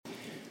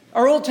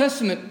Our Old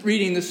Testament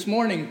reading this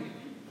morning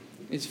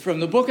is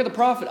from the book of the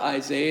prophet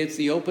Isaiah. It's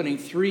the opening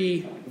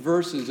 3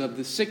 verses of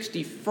the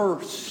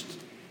 61st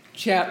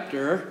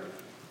chapter.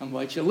 I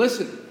invite you to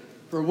listen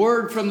for a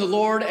word from the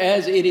Lord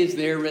as it is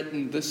there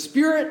written. The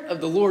Spirit of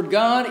the Lord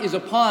God is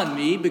upon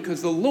me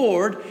because the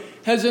Lord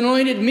has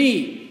anointed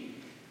me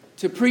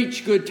to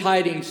preach good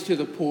tidings to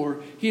the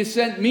poor. He has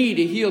sent me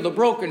to heal the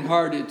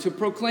brokenhearted, to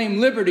proclaim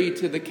liberty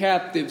to the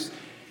captives,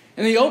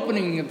 and the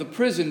opening of the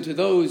prison to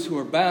those who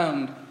are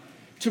bound,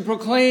 to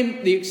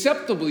proclaim the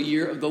acceptable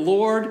year of the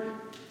Lord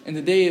and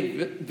the day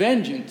of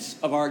vengeance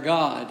of our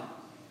God,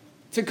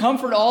 to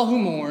comfort all who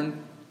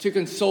mourn, to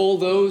console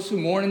those who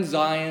mourn in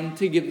Zion,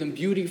 to give them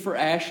beauty for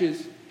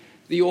ashes,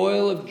 the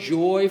oil of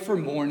joy for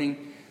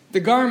mourning, the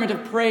garment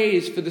of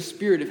praise for the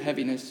spirit of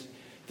heaviness,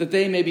 that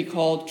they may be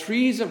called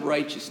trees of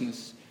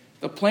righteousness,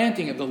 the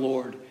planting of the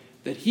Lord,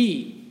 that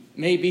he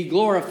may be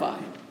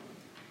glorified.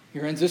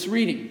 Here ends this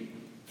reading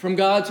from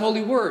God's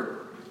holy word.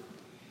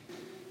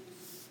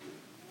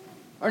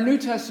 Our New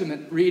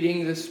Testament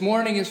reading this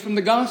morning is from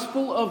the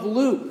Gospel of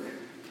Luke,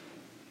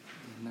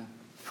 in the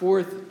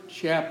 4th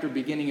chapter,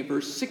 beginning at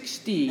verse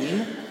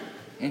 16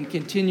 and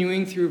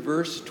continuing through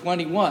verse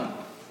 21.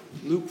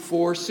 Luke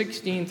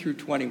 4:16 through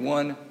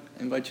 21.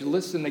 I invite you to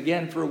listen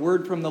again for a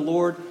word from the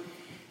Lord,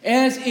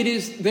 as it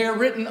is there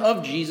written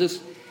of Jesus.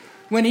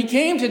 When he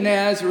came to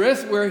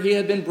Nazareth, where he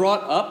had been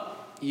brought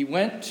up, he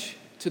went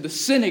to the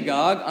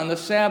synagogue on the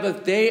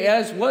Sabbath day,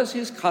 as was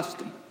his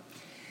custom.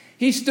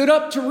 He stood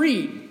up to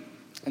read,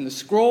 and the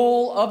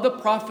scroll of the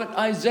prophet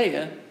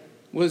Isaiah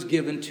was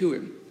given to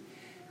him.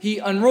 He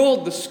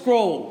unrolled the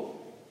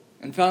scroll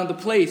and found the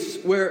place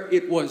where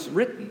it was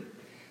written,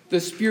 "The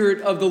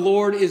Spirit of the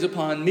Lord is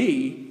upon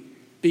me,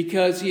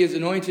 because he has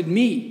anointed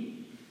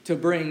me to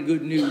bring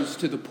good news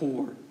to the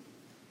poor.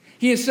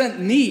 He has sent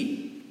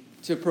me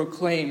to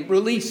proclaim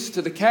release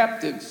to the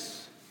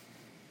captives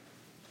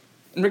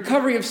and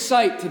recovery of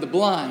sight to the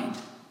blind,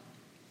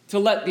 to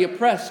let the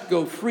oppressed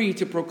go free,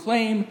 to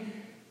proclaim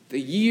the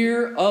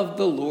year of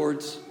the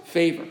Lord's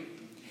favor."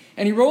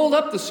 And he rolled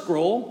up the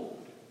scroll,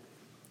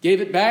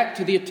 gave it back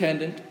to the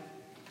attendant,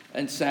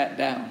 and sat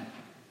down.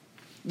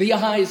 The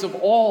eyes of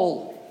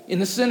all in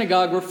the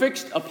synagogue were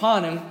fixed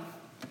upon him.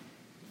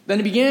 Then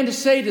he began to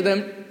say to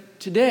them,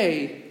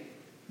 "Today,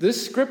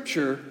 this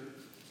scripture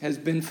has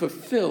been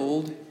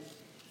fulfilled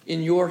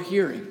in your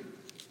hearing."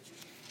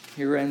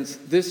 Here ends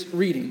this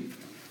reading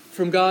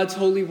from God's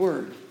holy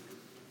word.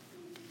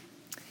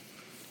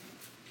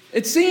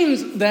 It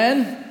seems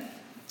then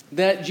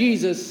that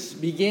Jesus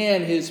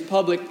began his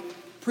public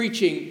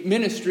preaching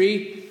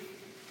ministry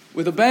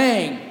with a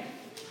bang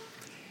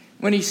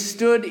when he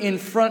stood in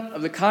front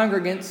of the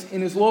congregants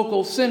in his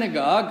local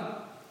synagogue.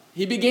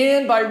 He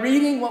began by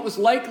reading what was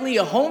likely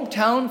a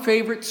hometown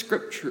favorite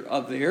scripture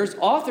of theirs,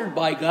 authored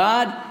by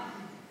God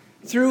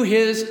through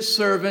his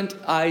servant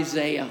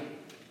Isaiah.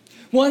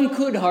 One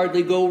could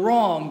hardly go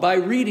wrong by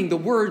reading the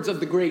words of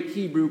the great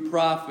Hebrew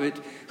prophet,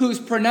 whose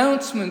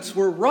pronouncements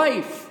were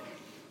rife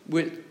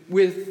with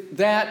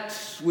that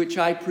which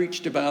I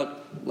preached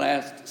about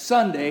last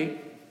Sunday,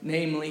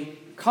 namely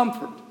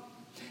comfort.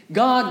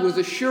 God was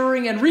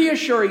assuring and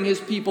reassuring his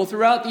people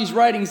throughout these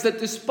writings that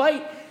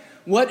despite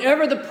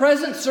whatever the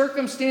present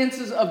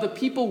circumstances of the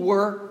people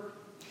were,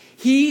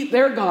 he,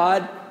 their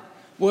God,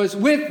 was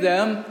with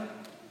them,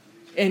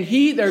 and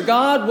he, their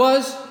God,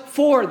 was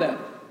for them.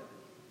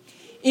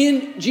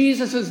 In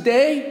Jesus'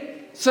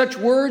 day, such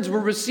words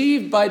were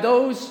received by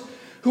those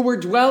who were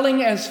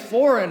dwelling as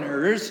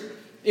foreigners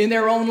in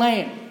their own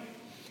land.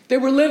 They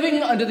were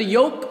living under the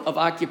yoke of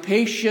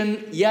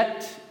occupation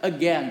yet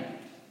again.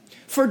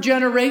 For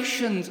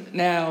generations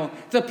now,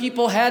 the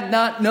people had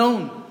not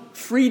known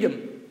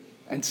freedom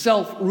and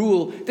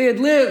self-rule. They had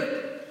lived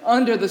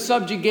under the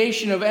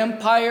subjugation of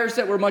empires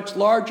that were much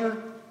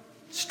larger,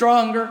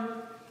 stronger,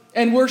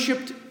 and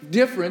worshipped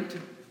different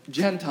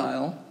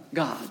Gentile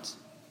gods.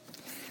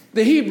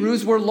 The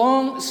Hebrews were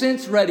long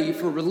since ready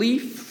for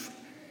relief,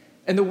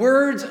 and the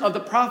words of the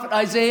prophet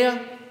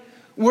Isaiah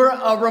were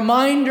a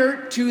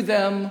reminder to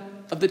them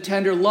of the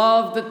tender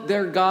love that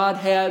their God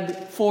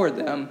had for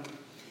them,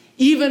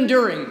 even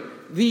during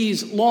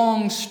these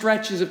long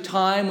stretches of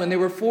time when they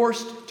were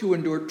forced to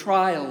endure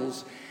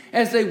trials,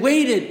 as they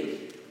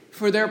waited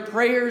for their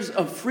prayers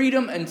of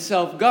freedom and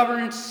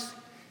self-governance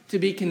to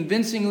be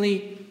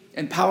convincingly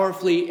and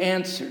powerfully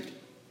answered.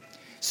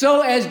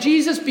 So as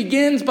Jesus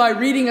begins by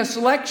reading a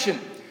selection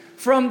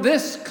from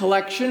this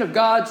collection of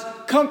God's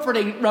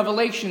comforting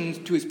revelations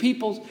to his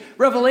people,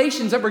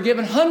 revelations that were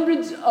given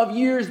hundreds of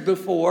years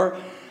before,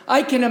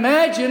 I can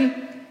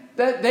imagine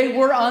that they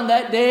were on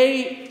that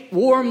day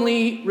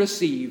warmly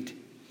received.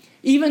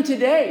 Even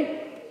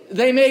today,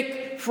 they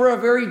make for a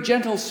very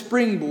gentle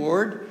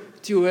springboard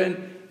to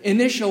an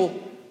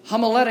initial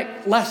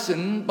homiletic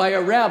lesson by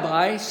a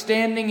rabbi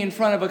standing in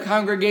front of a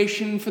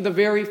congregation for the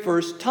very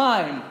first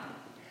time.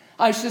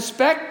 I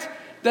suspect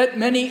that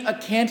many a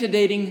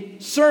candidating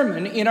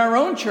sermon in our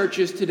own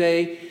churches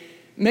today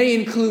may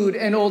include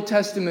an Old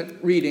Testament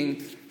reading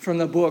from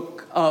the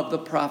book of the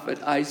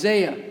prophet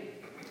Isaiah.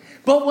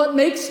 But what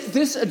makes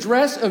this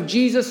address of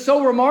Jesus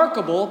so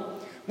remarkable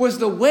was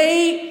the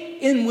way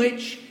in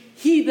which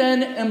he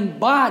then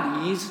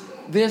embodies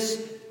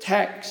this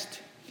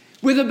text.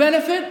 With the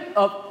benefit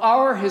of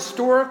our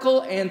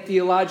historical and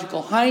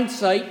theological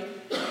hindsight,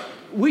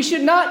 we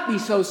should not be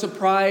so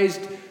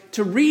surprised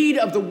to read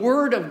of the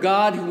Word of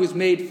God who was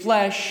made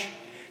flesh,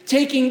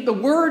 taking the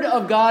Word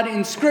of God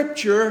in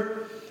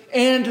Scripture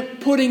and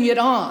putting it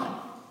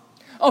on,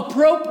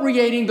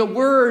 appropriating the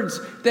words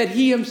that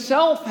he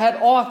himself had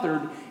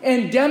authored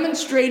and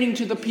demonstrating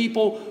to the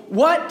people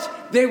what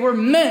they were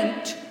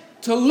meant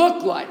to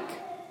look like.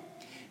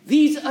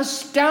 These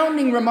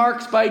astounding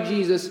remarks by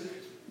Jesus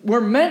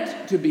were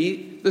meant to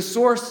be the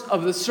source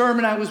of the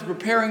sermon I was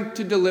preparing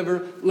to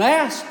deliver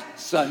last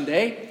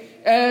Sunday,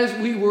 as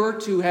we were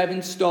to have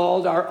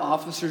installed our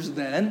officers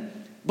then.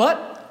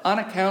 But on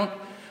account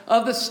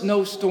of the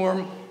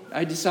snowstorm,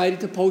 I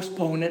decided to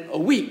postpone it a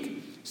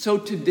week. So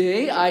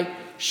today I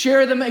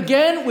share them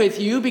again with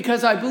you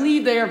because I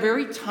believe they are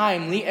very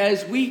timely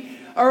as we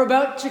are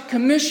about to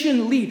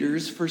commission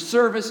leaders for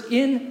service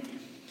in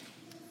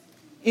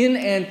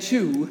and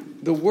to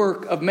the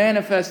work of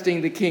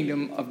manifesting the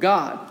kingdom of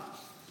God.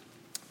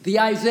 The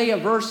Isaiah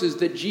verses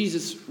that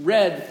Jesus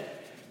read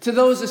to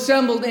those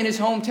assembled in his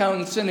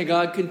hometown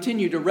synagogue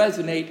continue to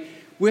resonate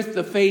with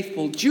the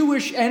faithful,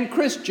 Jewish and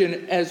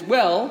Christian as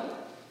well.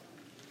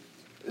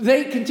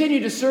 They continue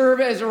to serve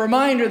as a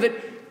reminder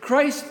that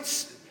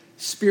Christ's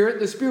Spirit,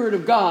 the Spirit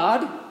of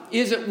God,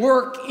 is at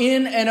work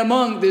in and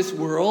among this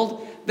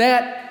world,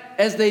 that,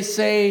 as they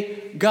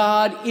say,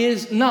 God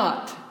is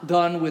not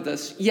done with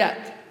us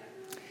yet.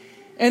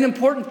 An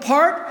important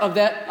part of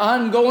that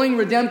ongoing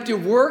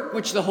redemptive work,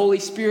 which the Holy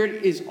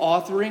Spirit is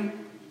authoring,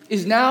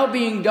 is now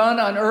being done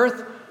on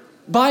earth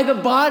by the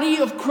body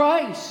of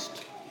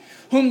Christ,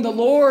 whom the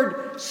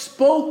Lord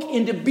spoke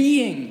into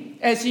being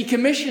as he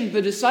commissioned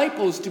the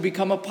disciples to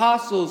become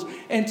apostles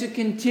and to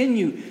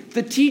continue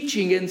the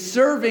teaching and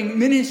serving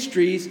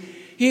ministries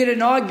he had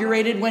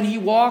inaugurated when he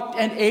walked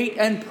and ate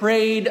and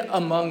prayed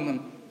among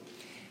them.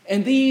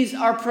 And these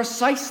are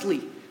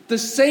precisely the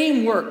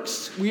same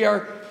works we are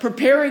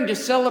preparing to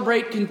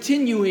celebrate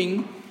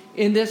continuing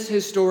in this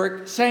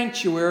historic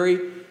sanctuary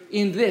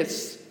in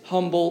this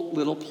humble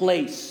little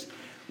place.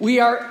 We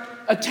are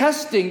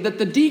attesting that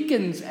the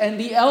deacons and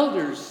the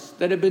elders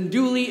that have been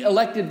duly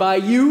elected by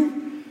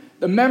you,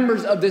 the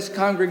members of this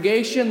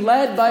congregation,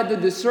 led by the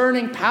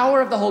discerning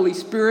power of the Holy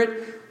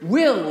Spirit,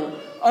 will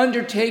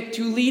undertake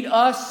to lead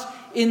us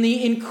in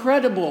the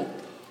incredible,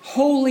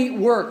 holy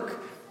work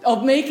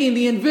of making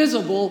the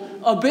invisible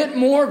a bit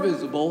more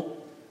visible,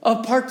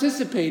 of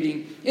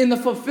participating in the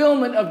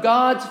fulfillment of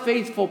God's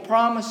faithful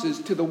promises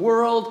to the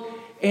world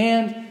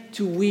and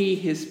to we,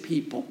 his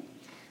people.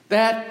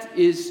 That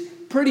is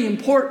pretty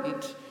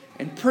important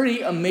and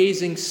pretty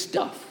amazing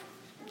stuff.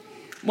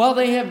 While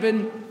they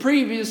have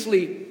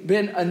previously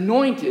been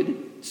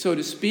anointed, so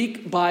to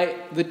speak, by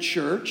the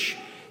church,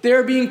 they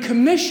are being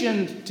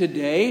commissioned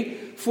today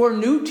for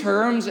new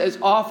terms as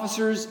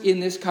officers in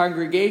this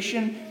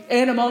congregation,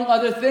 and among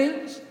other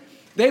things,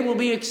 they will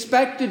be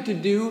expected to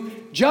do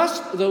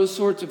just those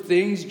sorts of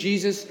things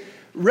Jesus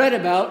read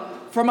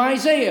about from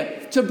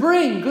Isaiah, to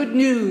bring good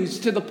news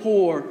to the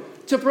poor,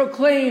 to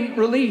proclaim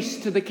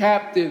release to the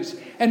captives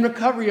and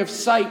recovery of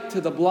sight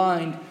to the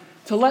blind,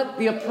 to let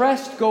the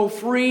oppressed go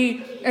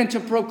free, and to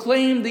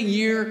proclaim the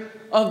year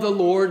of the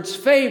Lord's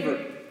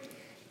favor.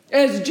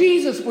 As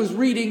Jesus was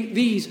reading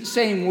these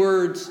same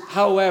words,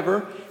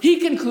 however, he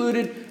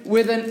concluded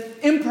with an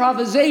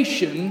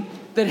improvisation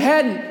that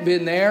hadn't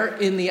been there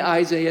in the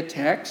Isaiah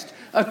text,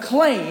 a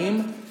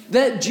claim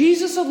that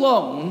Jesus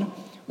alone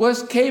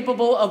was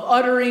capable of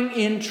uttering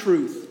in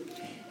truth.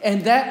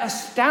 And that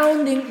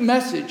astounding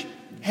message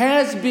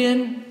has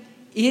been,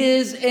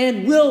 is,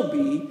 and will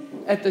be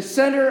at the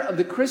center of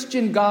the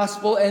Christian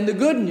gospel and the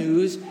good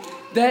news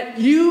that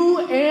you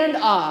and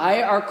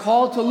I are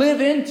called to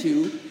live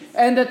into,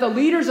 and that the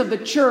leaders of the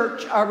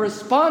church are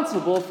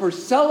responsible for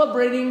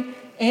celebrating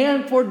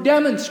and for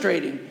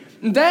demonstrating.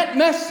 That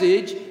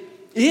message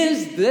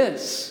is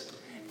this,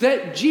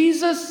 that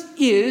Jesus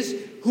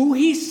is who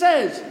he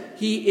says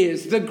he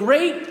is, the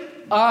great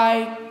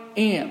I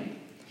am,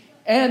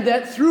 and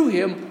that through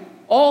him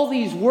all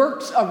these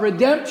works of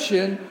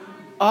redemption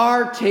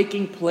are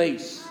taking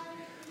place.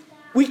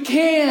 We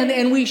can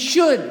and we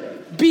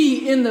should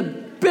be in the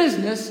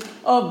business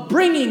of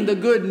bringing the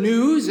good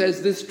news,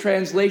 as this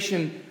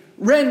translation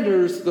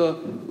renders the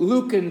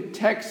Lucan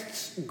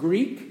text's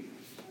Greek.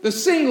 The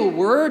single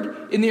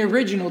word in the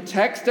original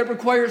text that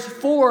requires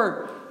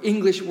 4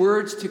 English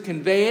words to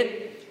convey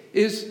it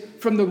is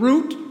from the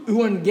root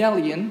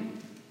euangelion.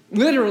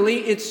 Literally,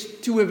 it's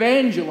to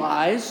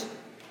evangelize.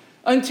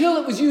 Until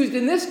it was used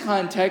in this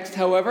context,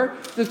 however,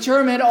 the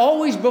term had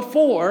always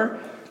before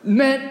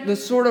meant the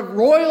sort of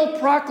royal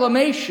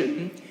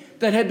proclamation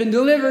that had been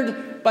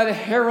delivered by the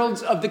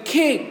heralds of the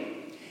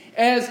king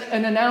as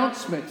an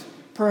announcement,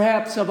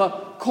 perhaps of a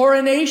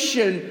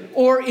coronation,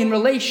 or in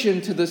relation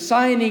to the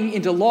signing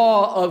into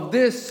law of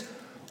this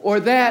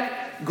or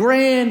that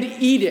grand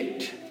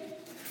edict.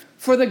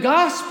 For the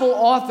gospel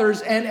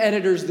authors and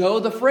editors, though,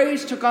 the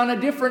phrase took on a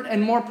different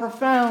and more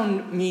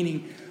profound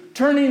meaning,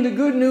 turning the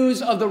good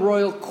news of the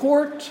royal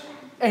court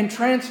and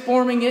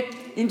transforming it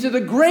into the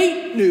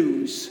great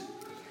news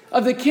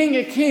of the King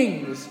of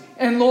Kings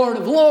and Lord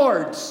of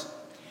Lords.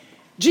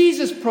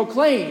 Jesus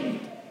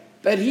proclaimed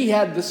that he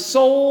had the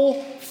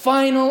sole,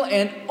 final,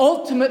 and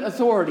ultimate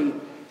authority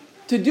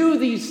to do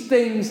these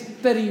things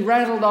that he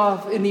rattled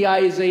off in the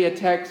Isaiah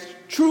text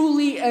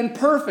truly and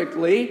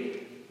perfectly.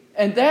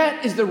 And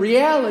that is the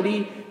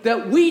reality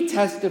that we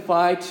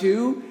testify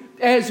to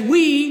as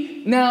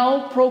we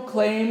now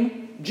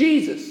proclaim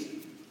Jesus.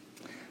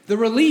 The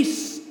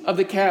release of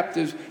the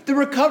captives, the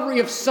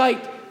recovery of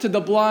sight to the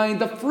blind,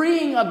 the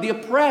freeing of the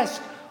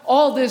oppressed,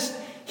 all this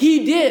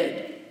he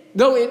did,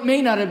 though it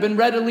may not have been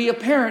readily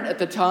apparent at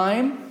the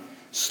time.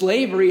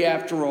 Slavery,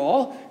 after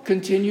all,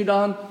 continued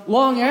on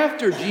long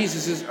after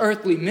Jesus'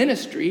 earthly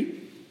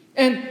ministry,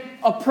 and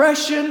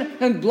oppression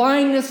and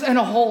blindness and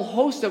a whole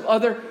host of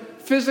other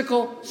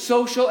physical,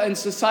 social, and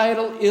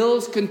societal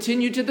ills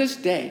continue to this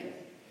day.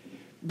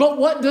 But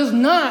what does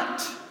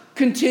not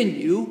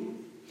continue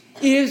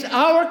is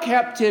our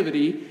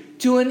captivity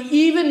to an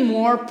even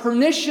more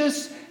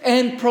pernicious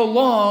and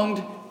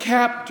prolonged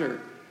captor.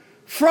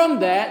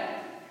 From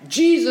that,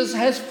 Jesus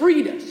has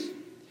freed us.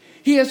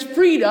 He has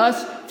freed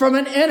us from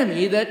an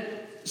enemy that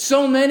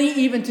so many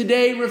even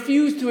today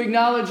refuse to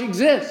acknowledge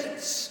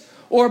exists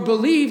or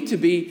believe to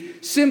be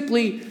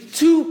simply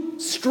too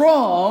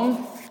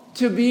strong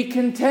to be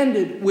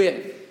contended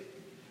with.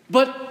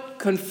 But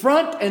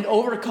confront and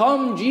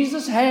overcome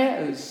Jesus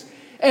has.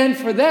 And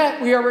for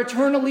that we are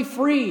eternally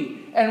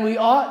free, and we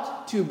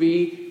ought to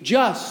be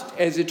just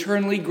as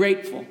eternally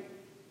grateful.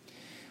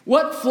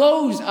 What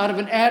flows out of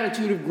an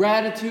attitude of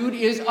gratitude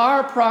is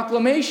our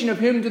proclamation of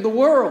him to the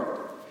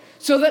world,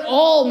 so that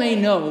all may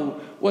know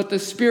what the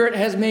Spirit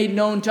has made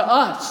known to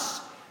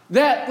us,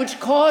 that which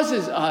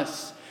causes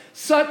us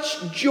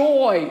such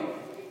joy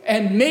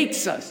and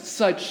makes us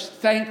such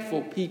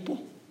thankful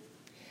people.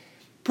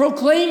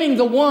 Proclaiming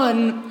the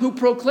one who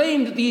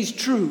proclaimed these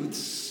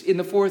truths in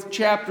the 4th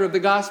chapter of the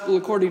Gospel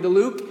according to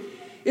Luke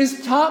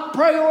is top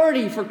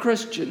priority for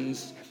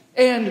Christians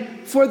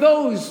and for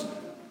those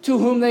to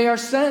whom they are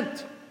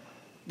sent.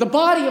 The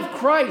body of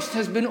Christ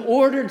has been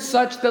ordered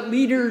such that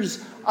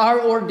leaders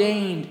are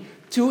ordained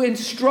to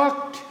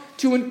instruct,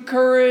 to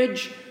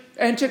encourage,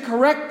 and to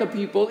correct the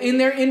people in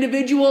their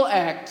individual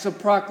acts of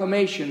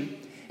proclamation,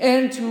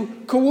 and to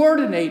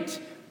coordinate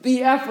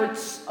the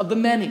efforts of the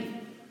many.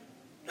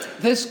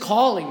 This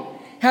calling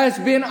has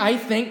been, I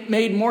think,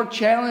 made more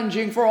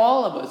challenging for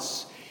all of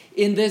us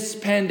in this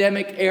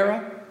pandemic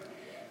era.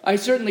 I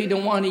certainly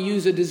don't want to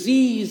use a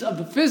disease of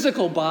the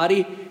physical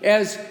body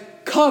as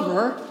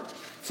cover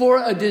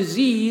for a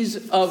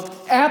disease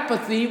of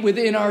apathy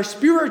within our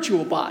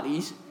spiritual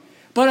bodies,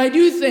 but I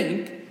do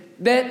think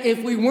that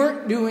if we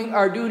weren't doing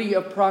our duty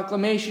of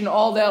proclamation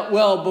all that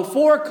well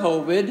before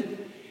COVID,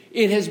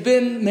 it has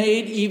been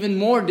made even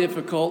more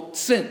difficult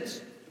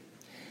since.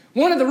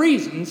 One of the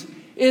reasons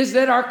is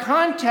that our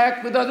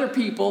contact with other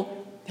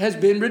people has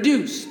been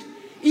reduced.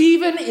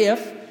 Even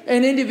if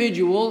an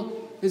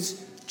individual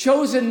has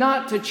chosen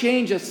not to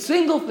change a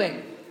single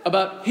thing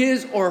about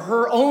his or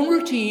her own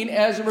routine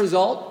as a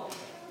result,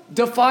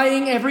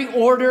 defying every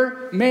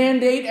order,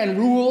 mandate, and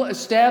rule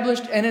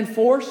established and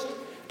enforced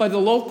by the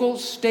local,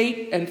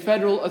 state, and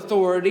federal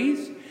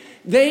authorities,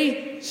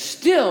 they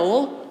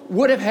still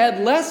would have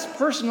had less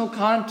personal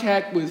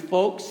contact with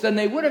folks than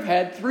they would have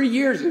had 3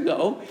 years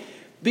ago,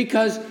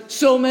 because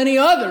so many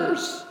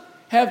others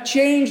have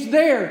changed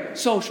their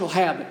social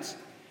habits.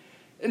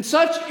 And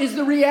such is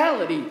the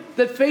reality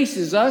that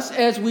faces us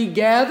as we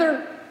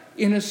gather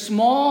in a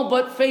small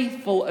but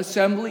faithful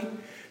assembly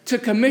to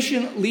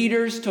commission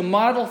leaders to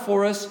model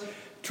for us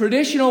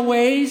traditional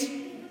ways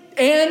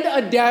and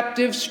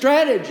adaptive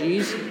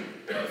strategies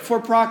for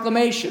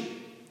proclamation.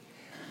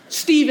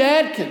 Steve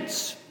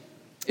Adkins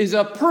is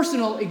a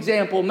personal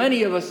example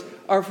many of us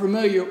are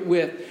familiar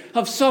with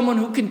of someone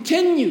who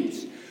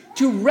continues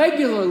to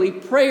regularly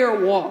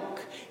prayer walk,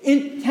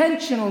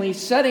 intentionally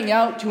setting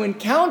out to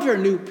encounter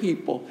new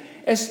people,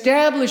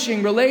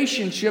 establishing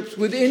relationships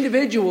with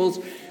individuals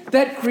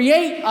that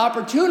create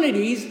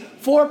opportunities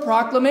for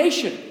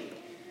proclamation.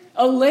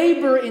 A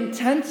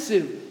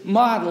labor-intensive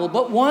model,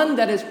 but one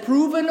that has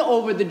proven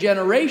over the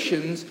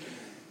generations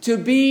to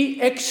be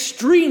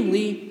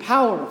extremely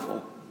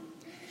powerful.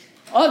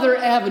 Other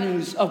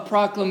avenues of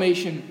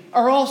proclamation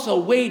are also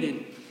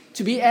waiting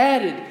to be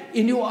added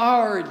into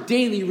our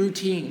daily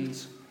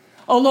routines.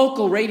 A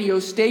local radio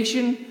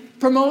station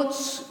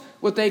promotes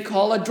what they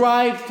call a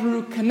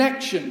drive-through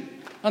connection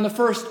on the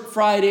first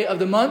Friday of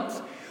the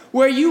month,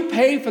 where you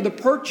pay for the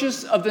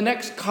purchase of the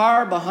next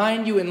car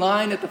behind you in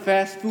line at the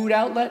fast food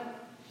outlet.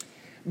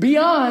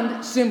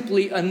 Beyond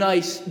simply a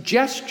nice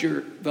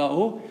gesture,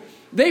 though,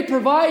 they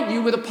provide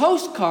you with a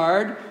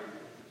postcard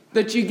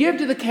that you give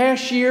to the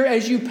cashier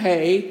as you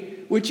pay,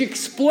 which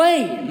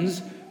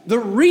explains the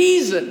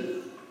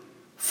reason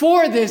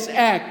for this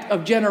act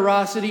of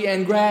generosity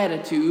and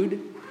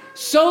gratitude,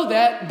 so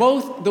that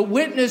both the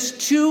witness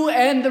to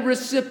and the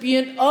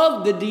recipient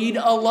of the deed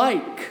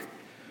alike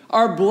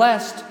are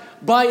blessed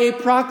by a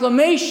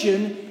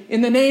proclamation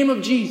in the name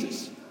of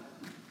Jesus.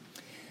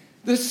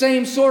 The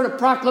same sort of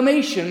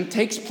proclamation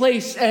takes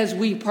place as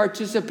we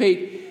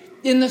participate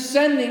in the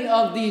sending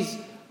of these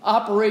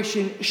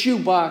Operation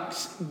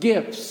Shoebox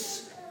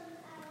gifts.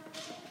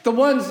 The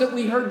ones that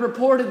we heard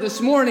reported this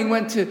morning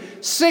went to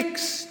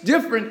 6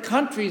 different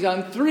countries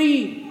on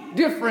 3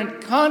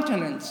 different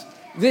continents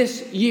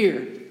this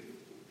year.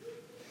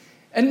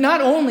 And not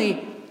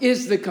only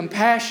is the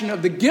compassion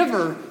of the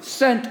giver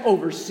sent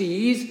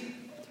overseas,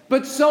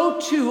 but so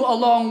too,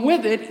 along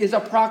with it, is a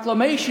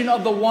proclamation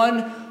of the one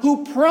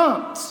who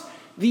prompts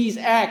these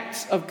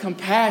acts of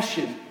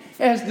compassion,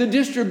 as the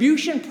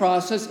distribution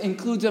process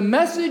includes a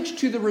message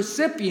to the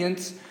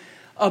recipients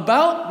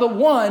about the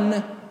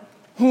one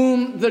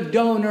whom the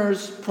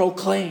donors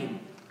proclaim.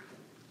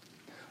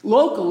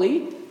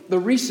 Locally, the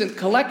recent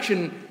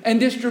collection and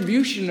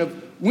distribution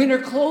of winter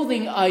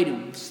clothing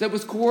items that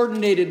was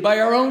coordinated by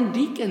our own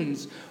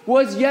deacons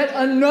was yet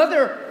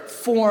another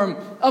form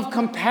of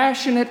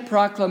compassionate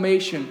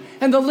proclamation.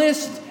 And the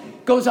list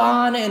goes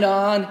on and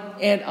on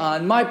and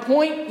on. My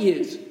point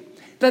is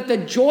that the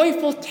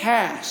joyful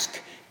task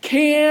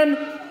can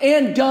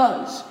and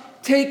does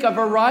take a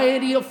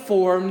variety of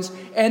forms,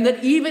 and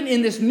that even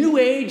in this new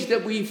age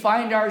that we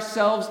find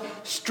ourselves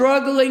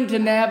struggling to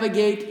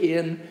navigate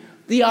in,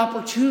 the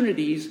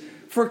opportunities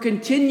for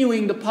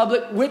continuing the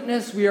public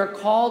witness we are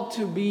called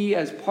to be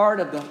as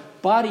part of the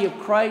body of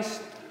Christ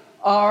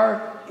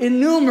are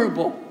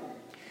innumerable.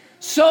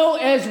 So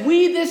as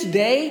we this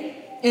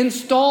day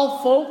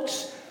install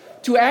folks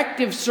to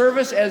active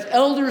service as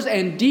elders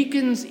and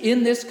deacons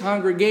in this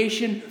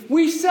congregation,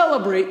 we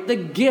celebrate the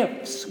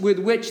gifts with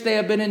which they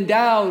have been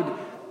endowed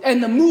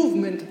and the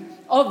movement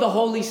of the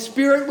Holy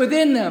Spirit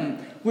within them,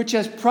 which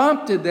has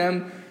prompted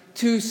them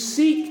to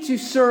seek to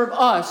serve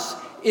us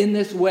in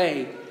this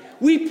way.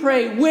 We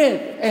pray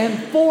with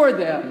and for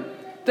them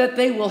that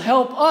they will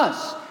help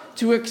us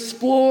to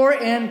explore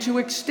and to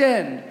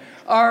extend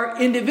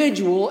our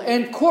individual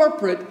and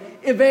corporate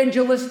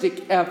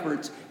evangelistic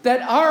efforts,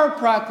 that our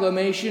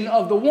proclamation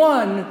of the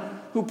one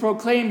who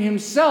proclaimed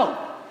himself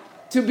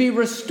to be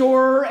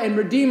restorer and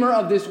redeemer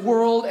of this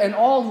world and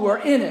all who are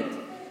in it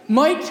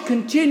might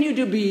continue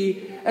to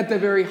be at the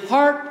very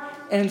heart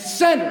and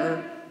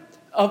center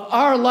of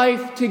our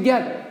life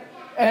together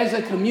as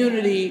a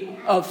community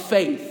of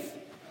faith.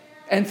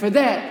 And for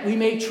that, we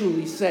may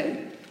truly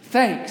say,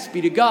 thanks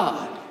be to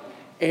God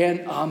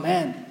and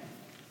amen.